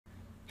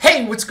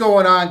Hey, what's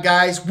going on,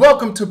 guys?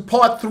 Welcome to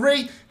part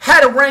 3,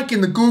 how to rank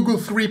in the Google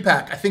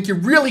 3-pack. I think you're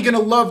really going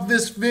to love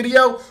this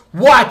video.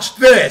 Watch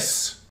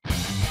this.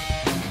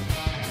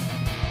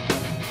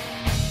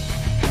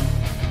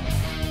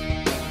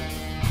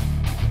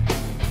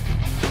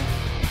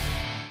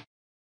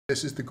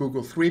 This is the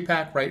Google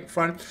 3-pack right in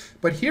front.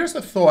 But here's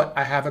a thought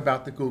I have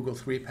about the Google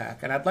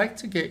 3-pack, and I'd like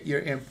to get your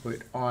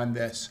input on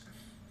this.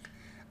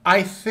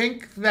 I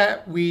think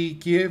that we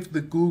give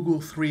the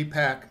Google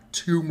 3-pack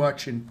too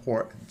much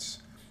importance.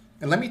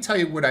 And let me tell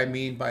you what I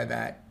mean by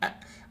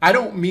that. I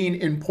don't mean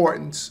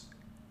importance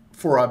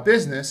for our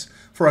business.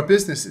 For our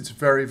business, it's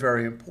very,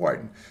 very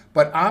important.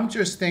 But I'm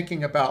just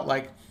thinking about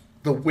like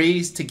the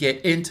ways to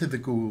get into the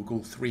Google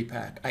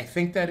 3-pack. I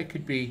think that it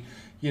could be,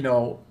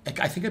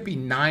 I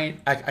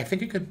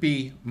think it could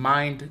be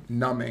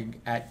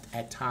mind-numbing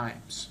at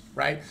times,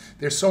 right?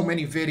 There's so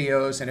many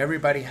videos and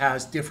everybody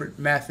has different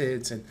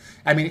methods, and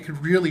I mean, it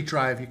could really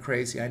drive you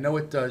crazy. I know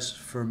it does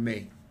for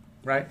me,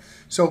 right?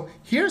 So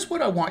here's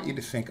what I want you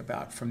to think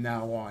about from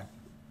now on.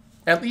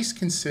 At least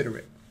consider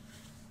it.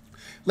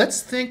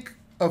 Let's think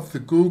of the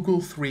Google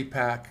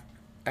 3-pack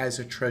as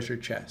a treasure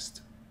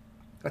chest.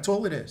 That's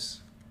all it is,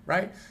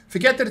 right?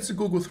 Forget that it's a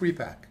Google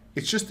 3-pack.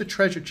 It's just a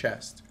treasure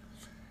chest.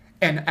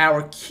 And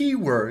our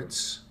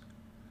keywords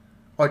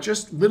are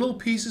just little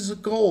pieces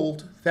of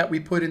gold that we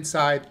put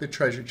inside the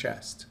treasure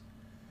chest.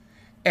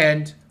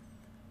 And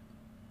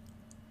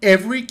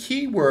every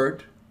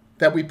keyword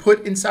that we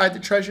put inside the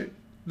treasure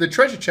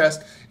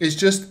chest is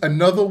just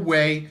another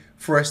way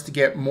for us to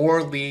get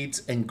more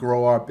leads and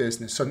grow our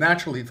business. So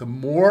naturally, the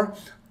more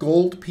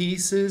gold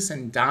pieces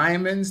and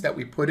diamonds that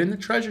we put in the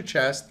treasure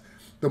chest,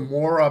 the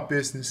more our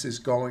business is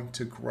going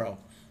to grow.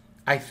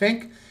 I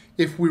think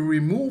if we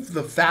remove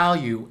the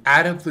value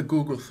out of the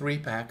Google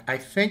 3-pack, I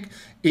think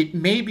it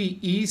may be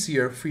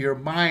easier for your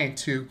mind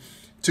to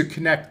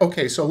connect.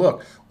 Okay, so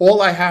look, all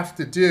I have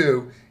to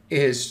do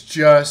is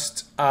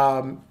just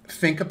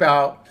think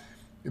about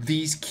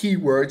these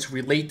keywords,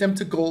 relate them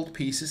to gold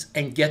pieces,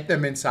 and get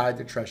them inside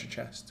the treasure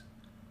chest,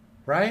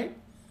 right?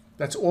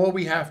 That's all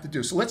we have to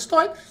do. So let's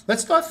start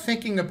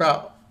thinking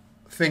about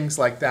things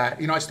like that.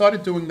 I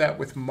started doing that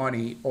with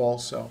money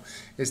also,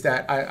 is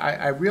that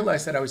I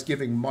realized that I was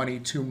giving money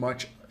too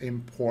much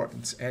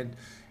importance. And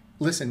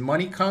listen,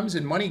 money comes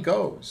and money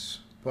goes,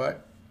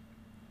 but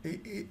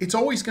it's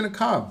always going to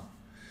come.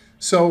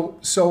 So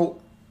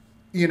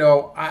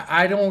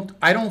I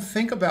don't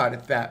think about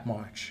it that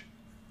much,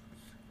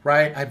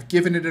 right? I've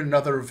given it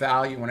another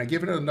value. When I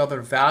give it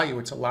another value,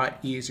 it's a lot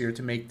easier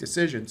to make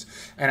decisions.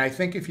 And I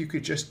think if you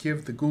could just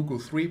give the Google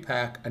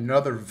 3-pack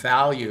another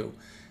value,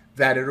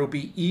 that it'll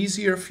be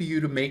easier for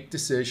you to make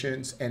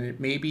decisions, and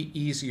it may be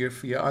easier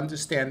for you to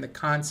understand the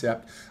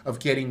concept of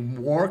getting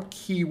more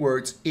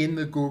keywords in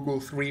the Google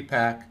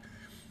 3-pack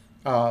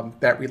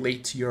that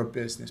relate to your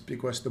business.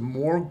 Because the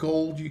more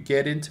gold you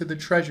get into the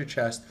treasure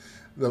chest,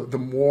 the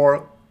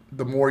more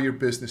your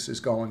business is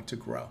going to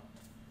grow.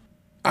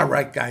 All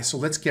right, guys, so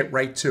let's get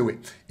right to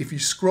it. If you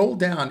scroll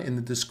down in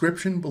the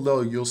description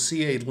below, you'll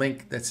see a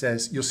link that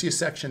says, you'll see a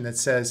section that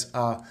says,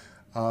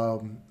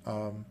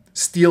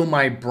 Steal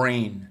My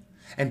Brain.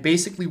 And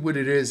basically what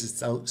it is,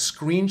 it's a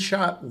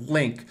screenshot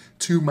link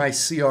to my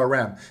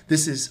CRM.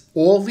 This is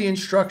all the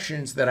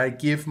instructions that I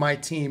give my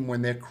team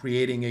when they're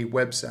creating a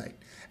website.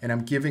 And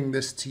I'm giving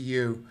this to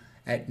you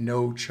at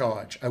no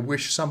charge. I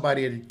wish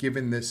somebody had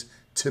given this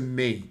to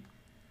me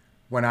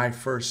when I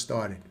first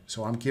started.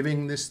 So I'm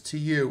giving this to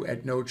you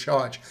at no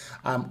charge.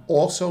 I'm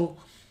also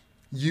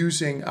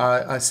using,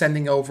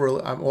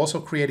 I'm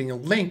also creating a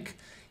link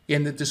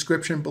in the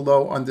description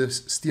below under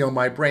Steal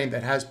My Brain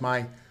that has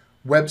my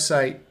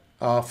website,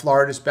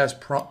 Florida's Best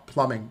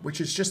Plumbing,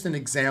 which is just an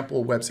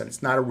example website.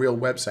 It's not a real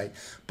website,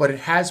 but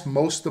it has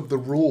most of the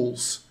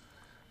rules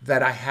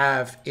that I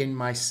have in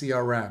my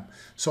CRM.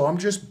 So I'm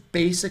just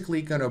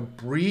basically going to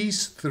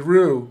breeze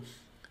through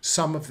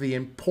some of the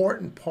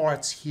important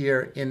parts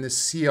here in the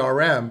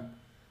CRM.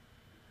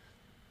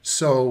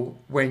 So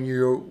when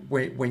you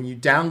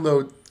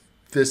download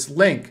this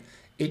link,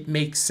 it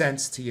makes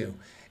sense to you.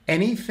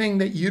 Anything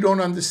that you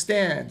don't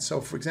understand,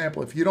 so for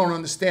example, if you don't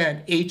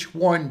understand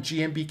H1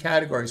 GMB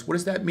categories, what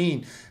does that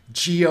mean?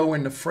 Geo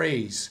in the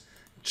phrase.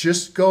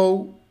 Just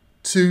go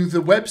to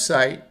the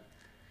website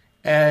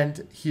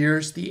and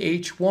here's the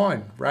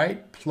H1,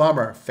 right?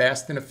 Plumber,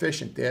 fast and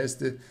efficient. There's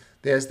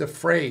the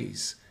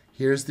phrase.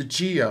 Here's the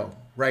geo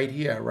right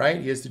here, right?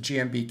 Here's the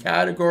GMB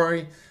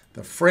category,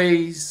 the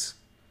phrase,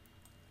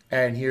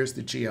 and here's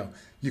the geo.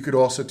 You could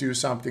also do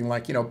something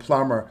like,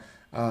 plumber,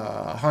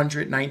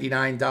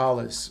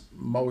 $199,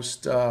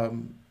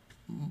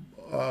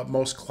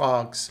 most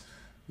clogs,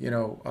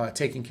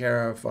 taken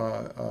care of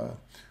for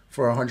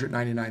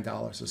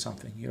 $199 or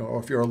something, or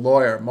if you're a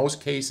lawyer,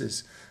 most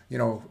cases,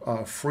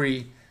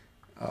 free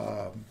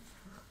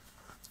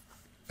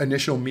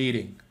initial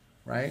meeting,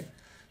 right?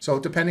 So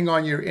depending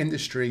on your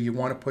industry, you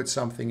want to put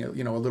something, a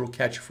little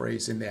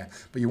catchphrase in there,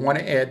 but you want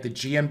to add the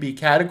GMB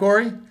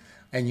category,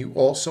 and you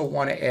also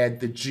want to add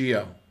the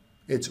geo.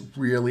 It's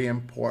really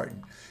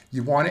important.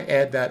 You want to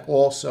add that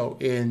also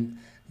in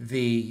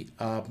the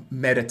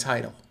meta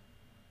title,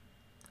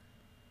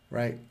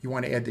 right? You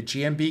want to add the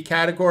GMB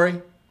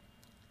category.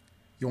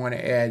 You want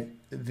to add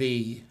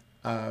the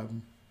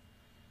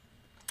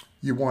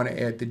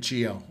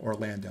Geo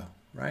Orlando,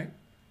 right?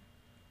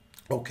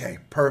 Okay,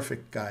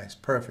 perfect, guys,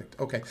 perfect.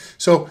 Okay,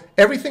 so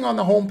everything on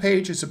the home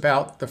page is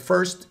about the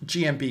first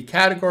GMB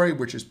category,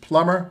 which is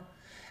plumber,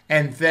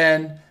 and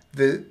then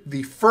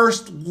the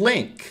first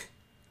link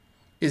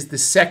is the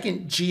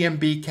second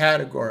GMB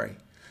category.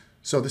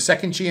 So the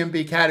second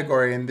GMB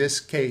category in this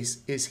case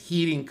is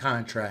heating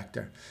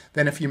contractor.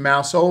 Then if you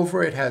mouse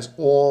over, it has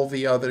all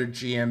the other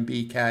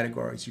GMB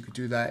categories. You could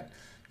do that,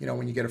 you know,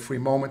 when you get a free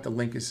moment. The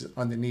link is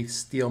underneath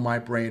Steal My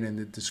Brain in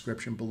the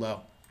description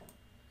below.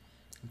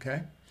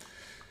 Okay.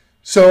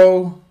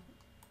 So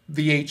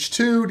the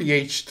H2, the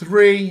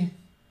H3,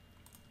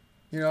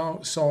 you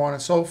know, so on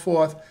and so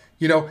forth.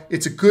 You know,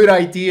 it's a good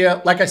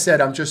idea. Like I said,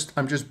 I'm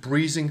just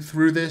breezing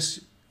through this.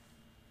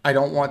 I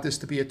don't want this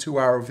to be a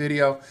 2-hour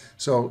video.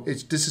 So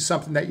this is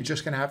something that you're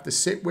just going to have to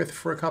sit with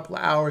for a couple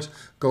of hours,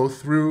 go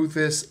through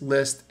this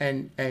list,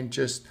 and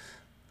just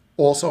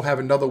also have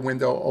another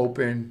window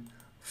open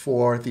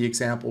for the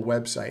example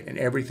website, and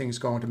everything's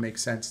going to make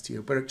sense to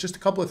you. But just a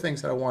couple of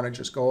things that I want to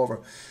just go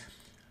over.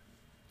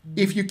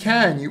 If you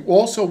can, you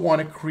also want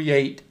to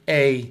create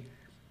a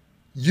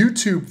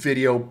YouTube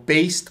video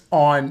based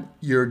on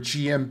your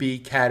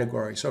GMB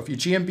category. So if your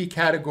GMB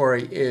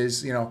category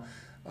is, you know,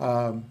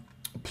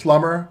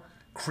 plumber,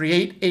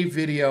 create a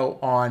video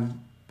on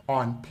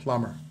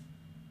plumber,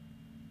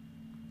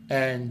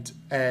 and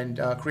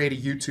create a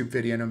YouTube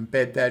video and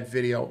embed that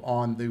video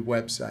on the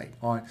website,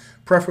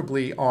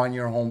 preferably on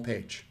your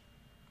homepage.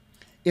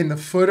 In the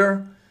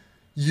footer,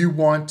 you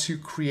want to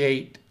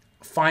create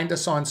Find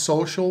Us on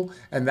Social,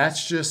 and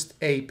that's just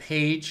a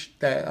page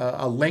that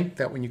a link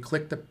that when you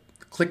click the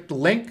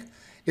link,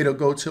 it'll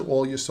go to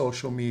all your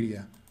social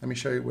media. Let me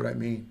show you what I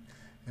mean.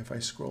 If I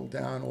scroll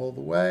down all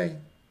the way,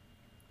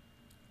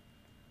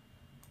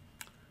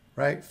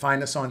 right,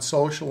 Find Us on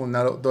Social, and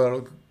that'll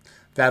go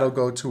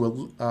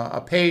to a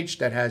page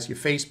that has your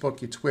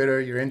Facebook, your Twitter,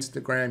 your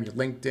Instagram, your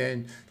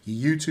LinkedIn,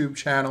 your YouTube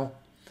channel.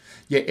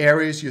 Your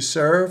areas you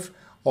serve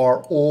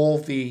are all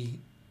the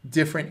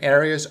different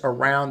areas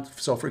around.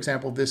 So for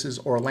example, this is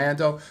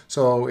Orlando,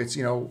 so it's,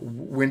 you know,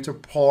 Winter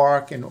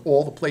Park and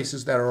all the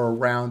places that are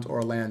around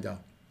Orlando.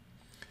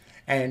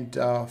 And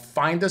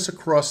Find Us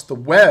across the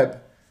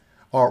web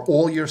are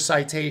all your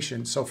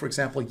citations. So for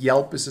example,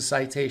 Yelp is the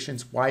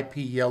citations, YP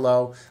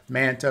Yellow,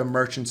 Manta,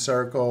 Merchant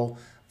Circle,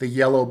 the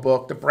Yellow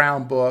Book, the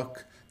Brown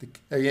Book,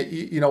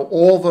 you know,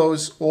 all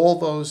those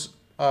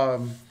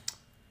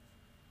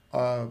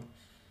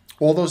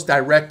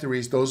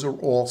directories, those are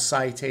all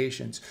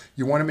citations.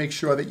 You want to make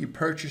sure that you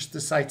purchase the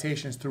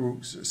citations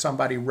through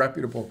somebody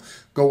reputable.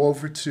 Go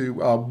over to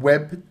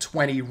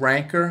Web20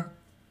 Ranker,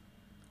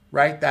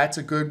 right? That's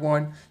a good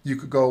one. You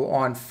could go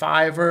on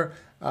Fiverr.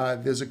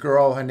 There's a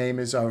girl, her name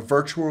is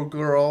Virtual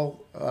Girl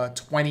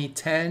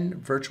 2010,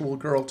 Virtual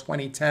Girl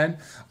 2010,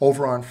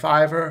 over on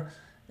Fiverr.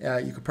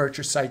 You could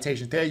purchase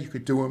citations there. You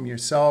could do them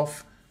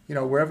yourself. You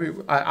know,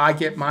 wherever. I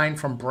get mine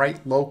from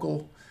Bright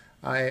Local.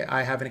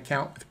 I have an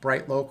account with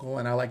Bright Local,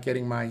 and I like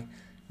getting my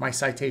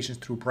citations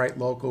through Bright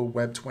Local,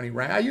 Web20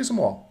 Rank. I use them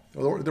all.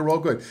 They're all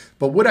good.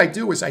 But what I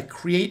do is I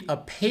create a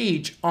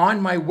page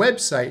on my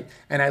website,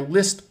 and I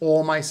list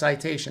all my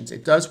citations.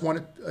 It does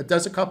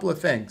a couple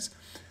of things.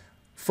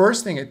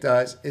 First thing it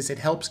does is it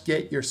helps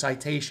get your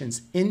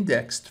citations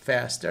indexed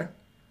faster,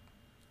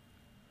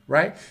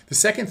 right? The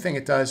second thing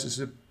it does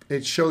is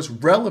it shows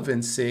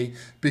relevancy,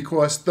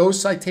 because those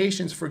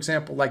citations, for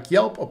example, like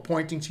Yelp, are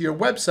pointing to your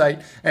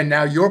website, and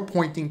now you're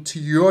pointing to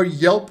your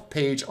Yelp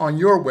page on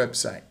your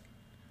website,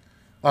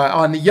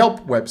 on the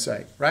Yelp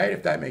website, right?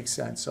 If that makes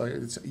sense. So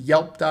it's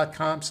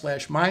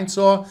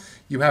yelp.com/Mindsaw.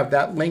 You have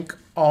that link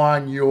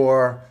on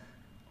your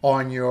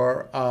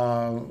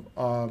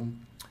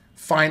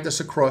Find Us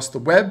across the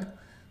web.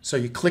 So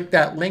you click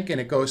that link, and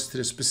it goes to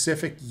the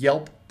specific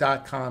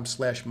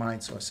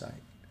yelp.com/Mindsaw site.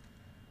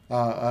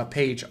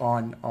 Page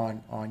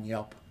on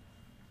Yelp.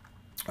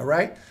 All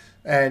right,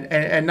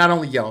 and not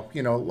only Yelp,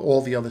 you know,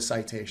 all the other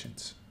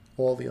citations,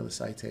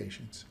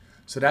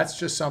 So that's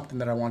just something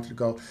that I wanted to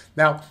go.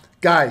 Now,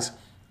 guys,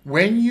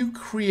 when you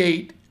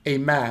create a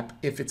map,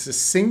 if it's a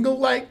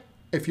single,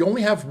 if you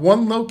only have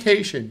one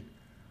location,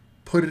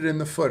 put it in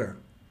the footer.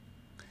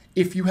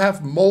 If you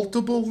have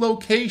multiple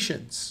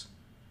locations,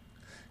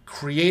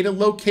 create a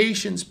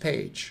locations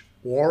page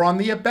or on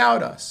the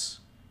About Us,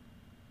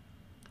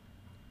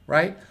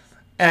 right?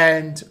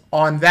 And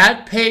on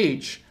that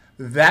page,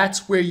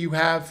 that's where you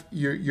have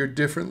your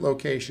different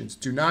locations.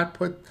 Do not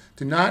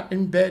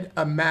embed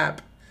a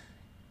map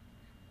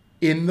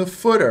in the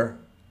footer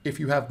if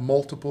you have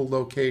multiple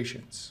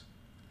locations.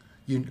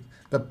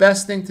 The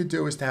best thing to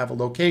do is to have a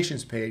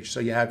locations page.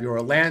 So you have your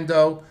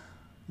Orlando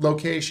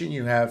location,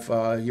 you have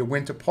your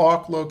Winter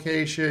Park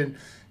location,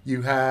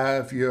 you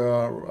have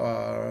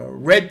your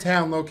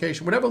Redtown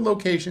location, whatever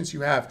locations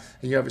you have,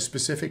 and you have a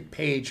specific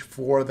page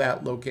for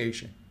that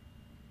location.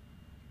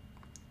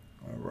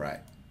 All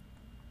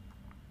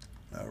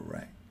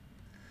right.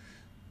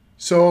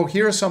 So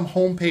here are some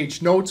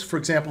homepage notes. For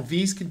example,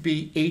 these could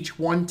be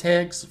H1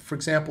 tags. For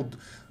example,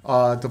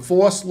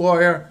 divorce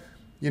lawyer,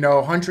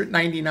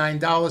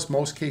 $199,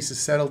 most cases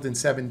settled in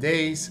 7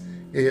 days.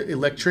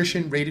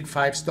 Electrician rated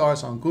 5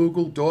 stars on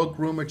Google. Dog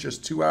groomer,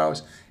 just 2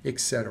 hours,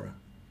 etc.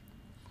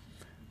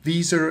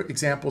 These are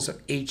examples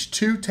of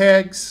H2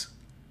 tags.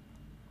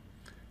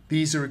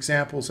 These are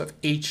examples of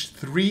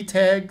H3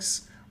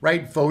 tags,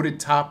 right? Voted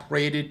top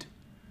rated.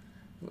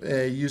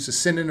 Use a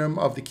synonym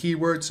of the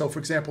keyword. So for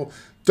example,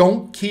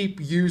 don't keep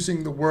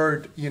using the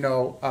word,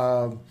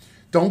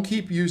 don't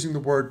keep using the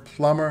word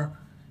plumber.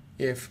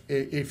 If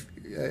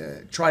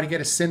try to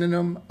get a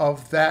synonym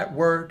of that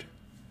word.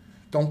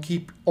 Don't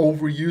keep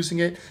overusing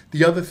it.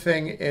 The other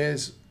thing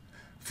is,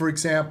 for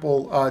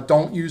example,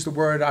 don't use the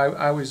word.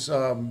 I was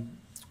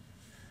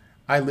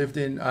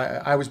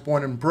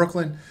born in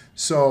Brooklyn,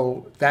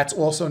 so that's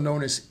also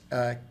known as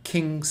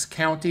Kings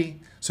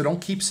County. So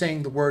don't keep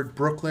saying the word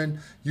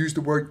Brooklyn. Use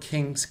the word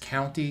Kings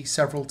County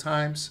several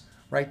times,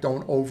 right?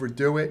 Don't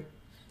overdo it.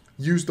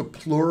 Use the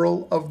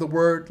plural of the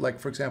word, like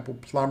for example,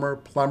 plumber,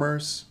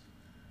 plumbers,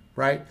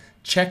 right?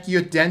 Check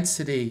your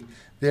density.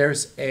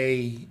 There's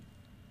a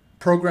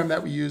program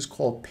that we use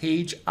called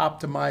Page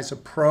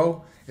Optimizer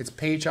Pro. It's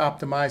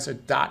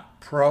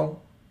pageoptimizer.pro.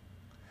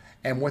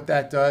 And what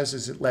that does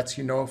is it lets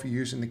you know if you're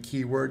using the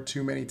keyword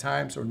too many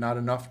times or not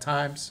enough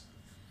times.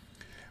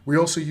 We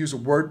also use a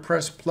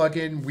WordPress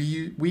plugin.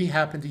 We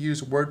happen to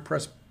use a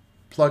WordPress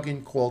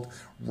plugin called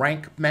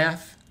Rank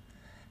Math,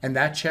 and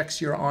that checks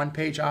your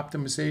on-page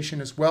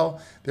optimization as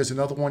well. There's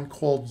another one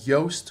called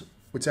Yoast,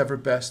 whichever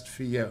best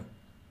for you.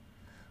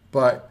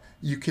 But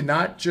you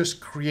cannot just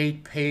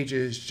create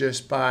pages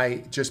just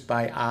by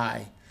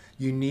eye.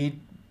 You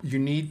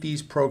need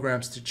these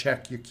programs to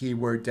check your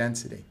keyword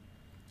density.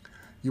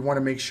 You want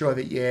to make sure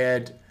that you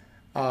add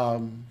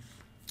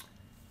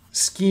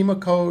schema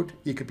code.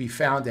 It could be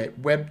found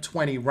at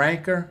Web20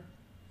 Ranker,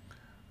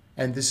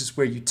 and this is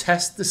where you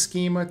test the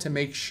schema to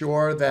make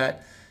sure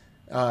that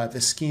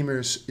the schema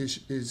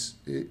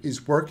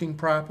is working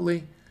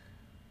properly.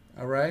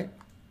 All right.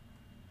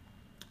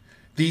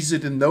 These are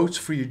the notes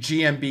for your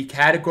GMB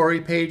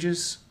category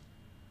pages.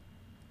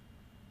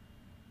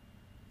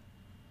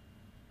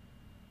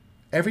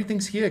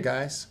 Everything's here,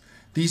 guys.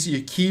 These are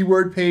your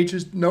keyword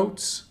pages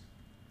notes.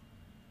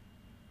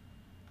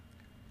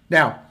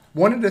 Now,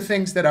 one of the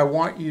things that I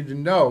want you to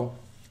know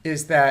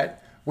is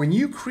that when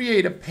you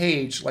create a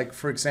page, like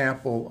for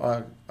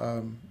example,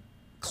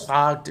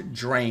 clogged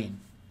drain,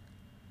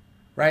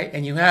 right?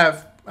 And you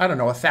have, I don't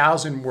know,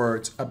 1,000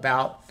 words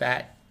about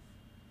that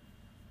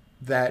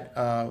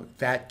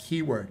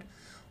keyword.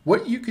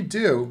 What you could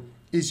do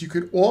is you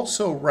could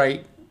also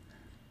write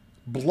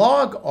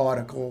blog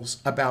articles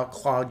about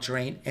clogged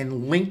drain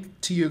and link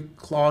to your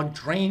clogged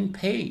drain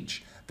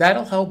page.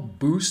 That'll help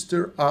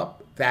booster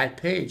up that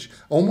page.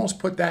 Almost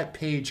put that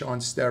page on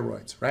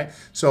steroids, right?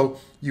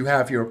 So you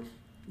have your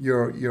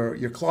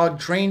clogged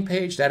drain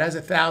page that has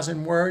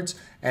 1,000 words,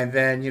 and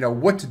then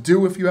what to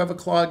do if you have a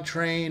clogged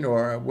drain,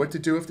 or what to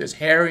do if there's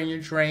hair in your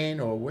drain,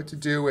 or what to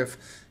do if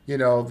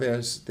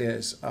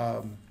there's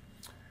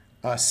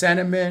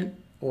sediment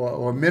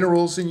or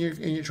minerals in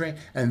your drain,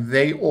 and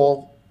they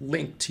all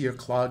link to your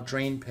clogged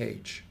drain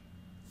page.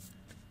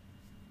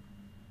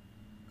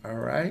 All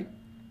right.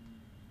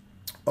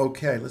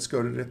 Okay, let's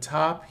go to the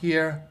top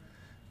here.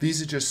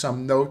 These are just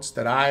some notes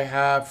that I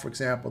have. For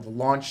example, the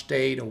launch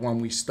date or when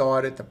we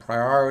started, the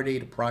priority,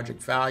 the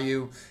project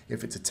value,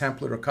 if it's a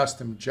template or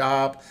custom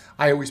job.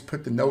 I always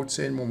put the notes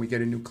in when we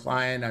get a new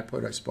client. I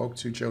spoke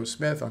to Joe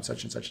Smith on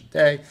such and such a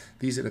day.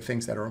 These are the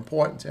things that are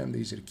important to him.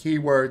 These are the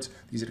keywords.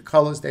 These are the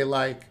colors they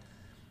like,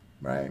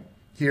 right?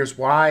 Here's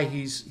why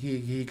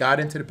he got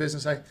into the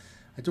business. I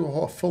do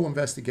a full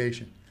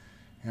investigation.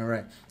 All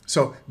right.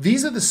 So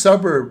these are the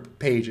suburb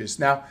pages.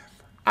 Now,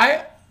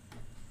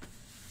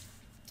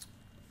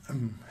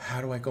 how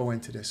do I go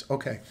into this?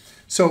 Okay,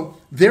 so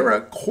there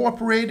are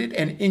incorporated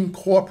and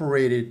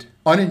unincorporated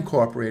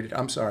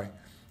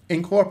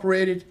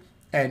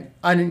and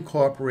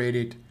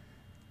unincorporated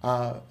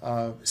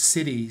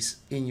cities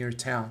in your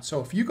town.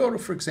 So if you go to,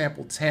 for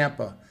example,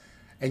 Tampa,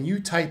 and you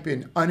type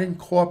in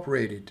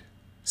unincorporated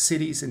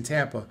cities in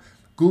Tampa,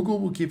 Google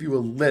will give you a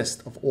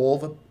list of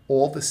all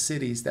the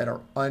cities that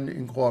are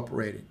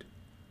unincorporated.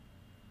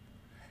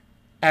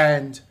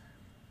 And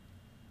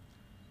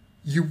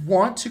you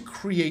want to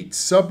create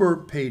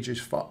suburb pages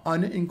for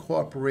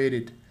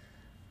unincorporated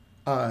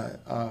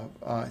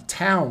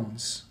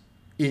towns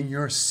in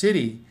your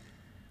city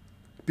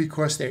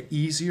because they're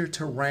easier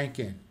to rank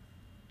in.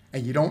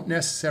 And you don't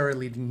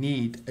necessarily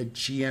need a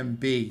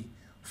GMB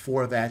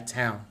for that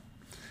town.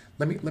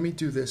 Let me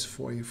do this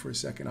for you for a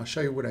second. I'll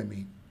show you what I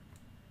mean.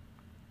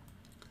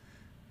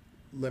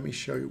 Let me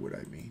show you what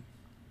I mean.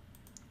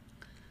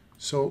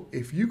 So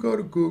if you go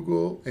to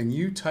Google and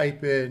you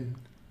type in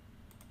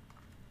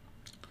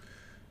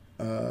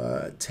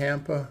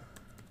Tampa,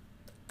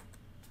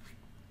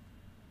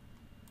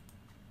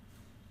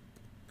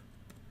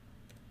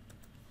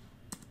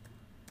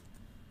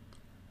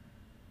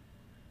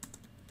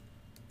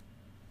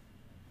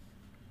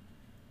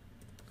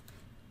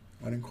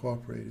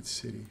 Unincorporated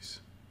cities.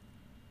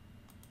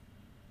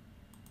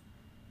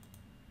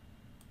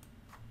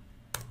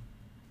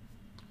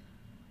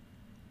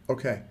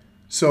 Okay,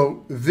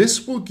 so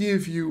this will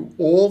give you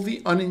all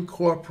the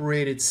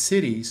unincorporated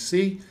cities.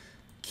 See,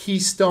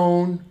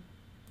 Keystone,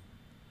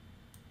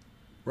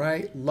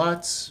 right?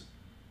 Lutz,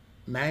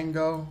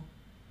 Mango.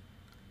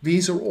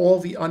 These are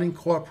all the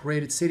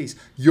unincorporated cities.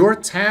 Your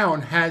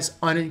town has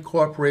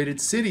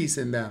unincorporated cities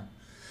in them.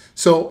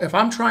 So if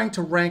I'm trying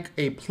to rank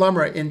a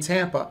plumber in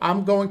Tampa,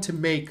 I'm going to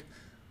make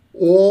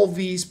all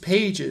these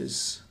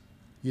pages.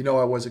 You know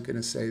I wasn't going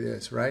to say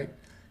this, right?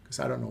 Because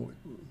I don't know,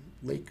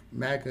 Lake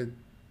Maga,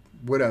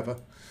 whatever,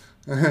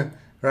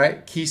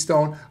 right?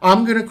 Keystone.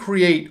 I'm going to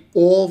create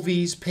all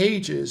these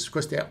pages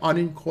because they're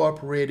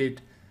unincorporated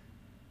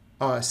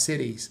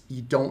cities.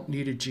 You don't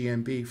need a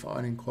GMB for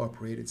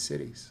unincorporated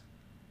cities.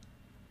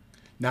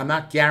 Now, I'm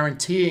not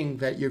guaranteeing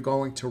that you're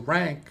going to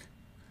rank,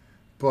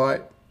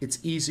 but it's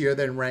easier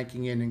than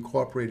ranking in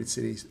incorporated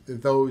cities.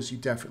 Those you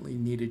definitely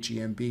need a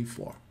GMB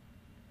for.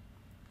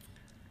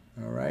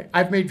 All right.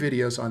 I've made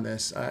videos on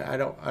this. I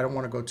don't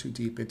want to go too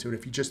deep into it.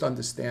 If you just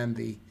understand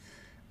the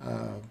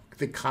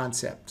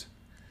concept,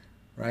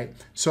 right?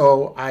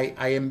 So I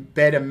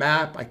embed a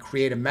map. I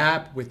create a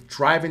map with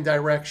driving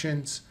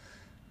directions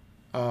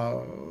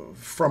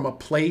from a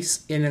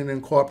place in an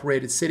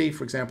incorporated city,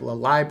 for example, a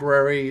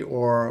library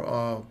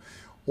or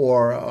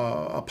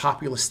a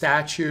popular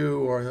statue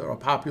or a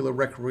popular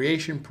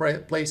recreation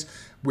place,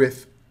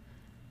 with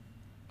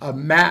a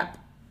map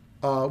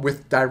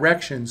with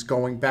directions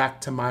going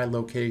back to my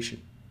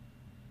location,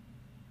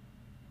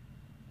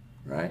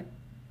 right?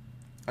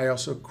 I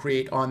also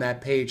create on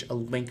that page a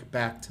link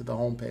back to the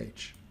home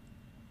page.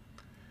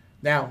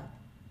 Now,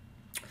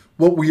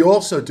 what we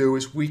also do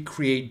is we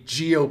create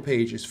Geo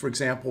Pages, for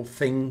example,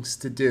 things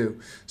to do.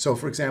 So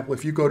for example,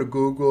 if you go to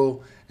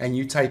Google and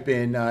you type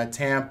in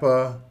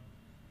Tampa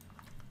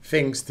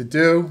things to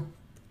do,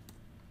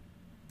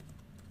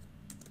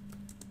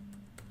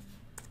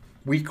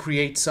 we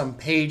create some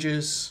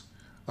pages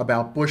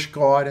about Busch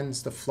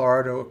Gardens, the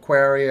Florida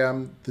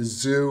Aquarium, the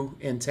zoo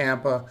in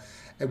Tampa,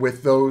 and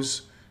with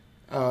those,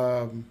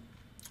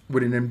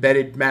 with an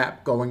embedded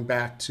map going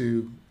back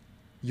to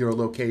your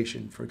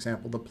location, for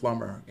example, the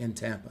plumber in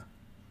Tampa,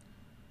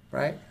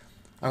 right?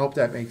 I hope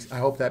that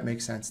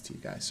makes sense to you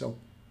guys. So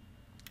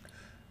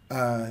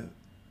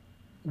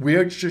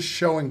we're just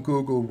showing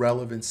Google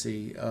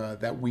relevancy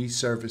that we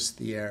service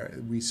the area.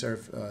 We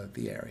serve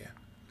the area.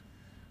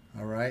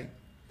 All right,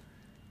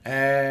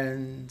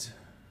 and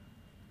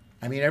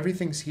I mean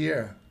everything's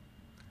here,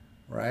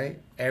 right?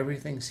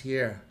 Everything's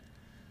here.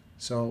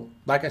 So,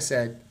 like I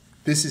said,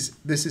 this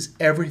is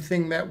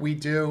everything that we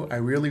do. I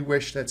really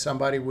wish that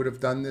somebody would have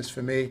done this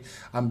for me.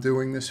 I'm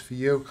doing this for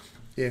you.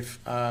 If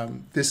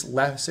this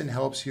lesson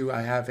helps you,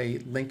 I have a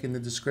link in the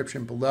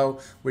description below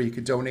where you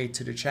could donate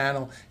to the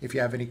channel. If you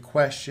have any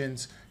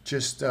questions,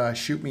 just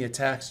shoot me a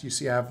text. You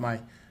see I have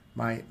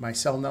my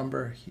cell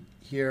number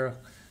here,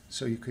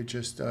 so you could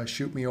just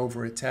shoot me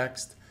over a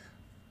text,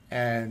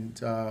 and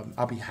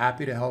I'll be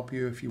happy to help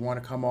you if you want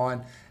to come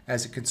on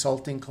as a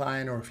consulting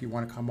client, or if you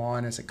want to come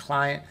on as a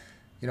client.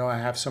 You know, I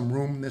have some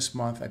room this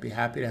month. I'd be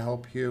happy to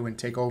help you and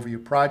take over your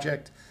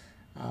project.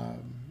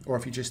 Or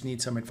if you just need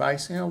some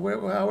advice, you know,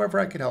 however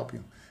I could help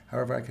you.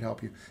 However I could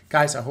help you.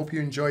 Guys, I hope you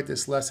enjoyed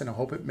this lesson. I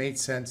hope it made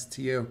sense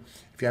to you.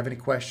 If you have any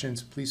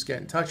questions, please get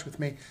in touch with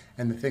me.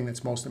 And the thing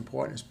that's most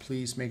important is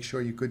please make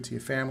sure you're good to your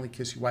family.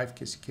 Kiss your wife,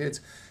 kiss your kids.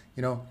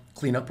 You know,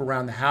 clean up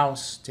around the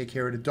house, take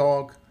care of the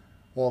dog,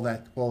 all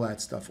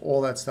that stuff.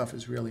 All that stuff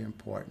is really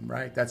important,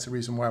 right? That's the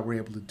reason why we're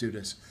able to do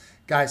this.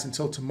 Guys,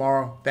 until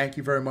tomorrow, thank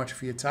you very much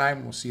for your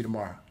time. We'll see you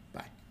tomorrow.